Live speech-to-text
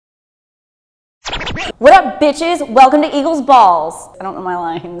What up, bitches? Welcome to Eagles Balls. I don't know my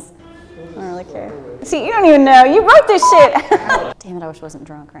lines. I don't really care. See, you don't even know. You wrote this shit. Damn it, I wish I wasn't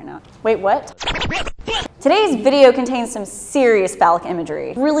drunk right now. Wait, what? Today's video contains some serious phallic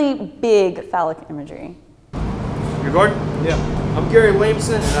imagery. Really big phallic imagery. You're Gordon? Yeah. I'm Gary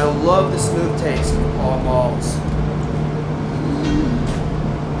Williamson, and I love the smooth taste of Paul Malls.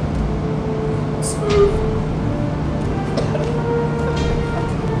 Smooth.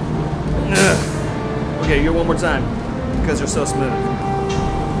 Okay, here one more time, because they're so smooth.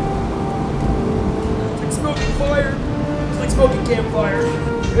 It's like smoking fire. It's like smoking campfire.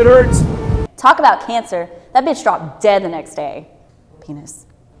 It hurts. Talk about cancer. That bitch dropped dead the next day. Penis.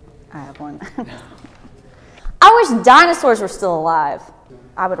 I have one. I wish dinosaurs were still alive.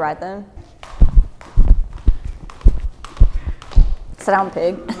 I would ride them. Sit down,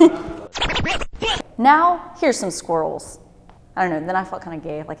 pig. Now, here's some squirrels. I don't know, then I felt kind of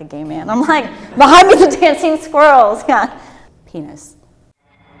gay, like a gay man. I'm like, behind me the dancing squirrels. Yeah. Penis.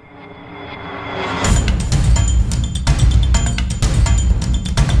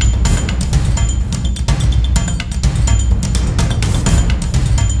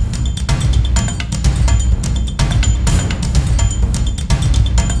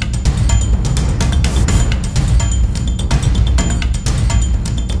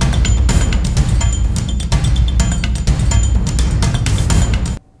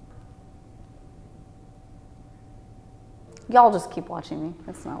 Y'all just keep watching me.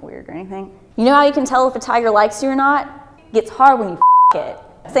 It's not weird or anything. You know how you can tell if a tiger likes you or not? It gets hard when you it.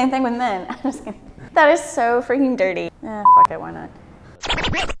 Same thing with men. I'm just kidding. That is so freaking dirty. Fuck it, why not?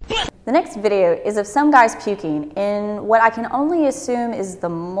 The next video is of some guys puking in what I can only assume is the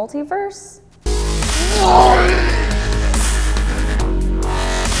multiverse.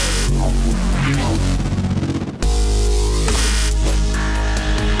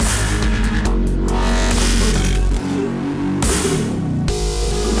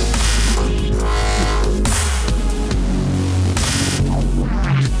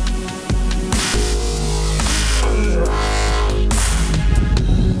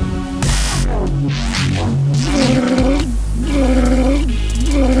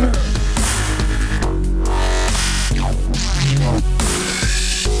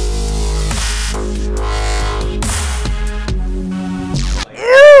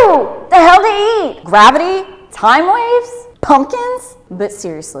 Gravity? Time waves? Pumpkins? But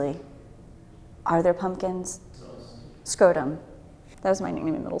seriously, are there pumpkins? Scrotum. That was my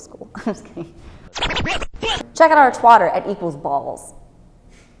nickname in middle school. I'm just kidding. Check out our twatter at equals balls.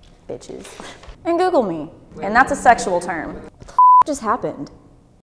 Bitches. And Google me. And that's a sexual term. What the f just happened?